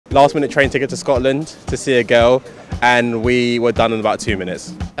Last minute train ticket to Scotland to see a girl, and we were done in about 2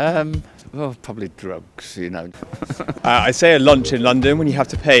 minutes. Well, probably drugs, you know. I say a lunch in London when you have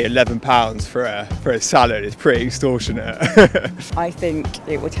to pay £11 for a salad is pretty extortionate. I think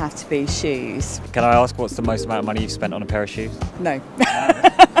it would have to be shoes. Can I ask what's the most amount of money you've spent on a pair of shoes? No.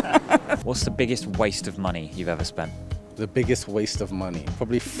 What's the biggest waste of money you've ever spent? The biggest waste of money?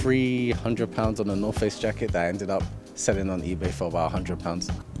 Probably £300 on a North Face jacket that I ended up selling on eBay for about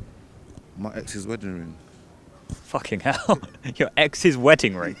 £100. My ex's wedding ring. Fucking hell. Your ex's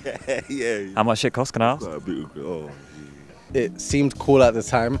wedding ring? Yeah. How much it cost, can I ask? Quite a bit of, oh, It seemed cool at the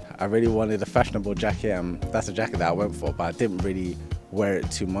time. I really wanted a fashionable jacket, and that's a jacket that I went for, but I didn't really wear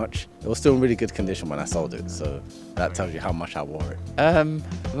it too much. It was still in really good condition when I sold it, so that tells you how much I wore it.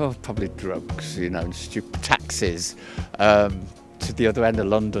 Well, probably drugs, you know, stupid taxis to the other end of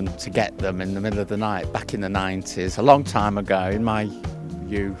London to get them in the middle of the night back in the 90s, a long time ago in my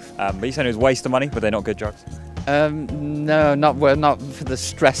youth. But you said it was waste of money, but they're not good drugs? No, not for the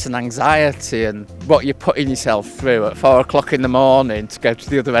stress and anxiety and what you're putting yourself through at 4 o'clock in the morning to go to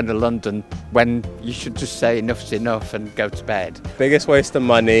the other end of London when you should just say enough's enough and go to bed. Biggest waste of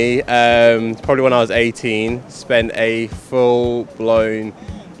money, probably when I was 18, spent a full-blown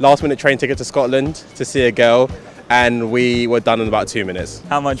last minute train ticket to Scotland to see a girl, and we were done in about 2 minutes.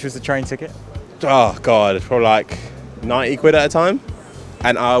 How much was the train ticket? Oh God, probably like 90 quid at a time.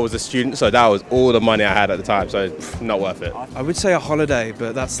 And I was a student, so that was all the money I had at the time, so not worth it. I would say a holiday,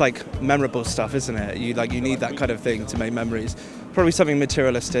 but that's like memorable stuff, isn't it? You need that kind of thing to make memories. Probably something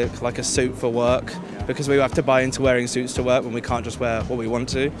materialistic, like a suit for work, because we have to buy into wearing suits to work when we can't just wear what we want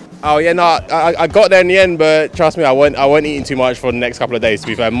to. Oh yeah, no, I got there in the end, but trust me, I wasn't eating too much for the next couple of days, to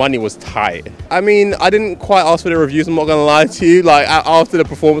be fair. Money was tight. I mean, I didn't quite ask for the reviews, I'm not gonna lie to you. Like, after the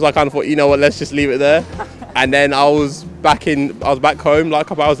performance, I kind of thought, you know what, let's just leave it there. And then I was back home like a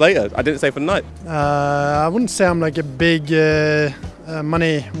couple hours later. I didn't stay for the night. I wouldn't say I'm like a big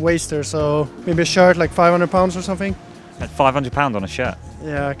money waster, so maybe a shirt like £500 or something. Spent £500 on a shirt?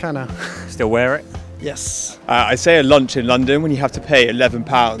 Yeah, kinda. Still wear it? Yes. I say a lunch in London when you have to pay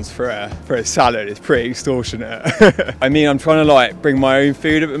 £11 for a salad is pretty extortionate. I mean, I'm trying to like bring my own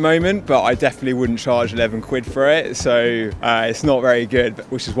food at the moment, but I definitely wouldn't charge 11 quid for it, so it's not very good,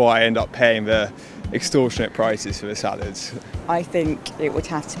 which is why I end up paying the extortionate prices for the salads. I think it would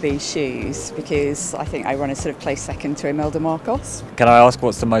have to be shoes, because I think I want to sort of place second to Imelda Marcos. Can I ask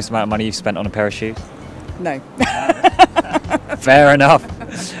what's the most amount of money you've spent on a pair of shoes? No. Fair enough.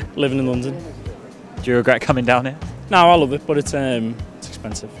 Living in London. Do you regret coming down here? No, I love it, but it's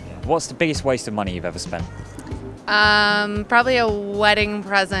expensive. What's the biggest waste of money you've ever spent? Probably a wedding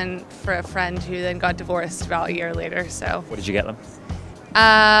present for a friend who then got divorced about a year later. So. What did you get them?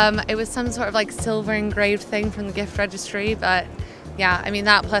 It was some sort of like silver engraved thing from the gift registry, but yeah, I mean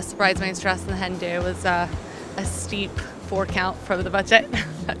that plus the bridesmaid's dress and the hen do was a steep fork out for the budget.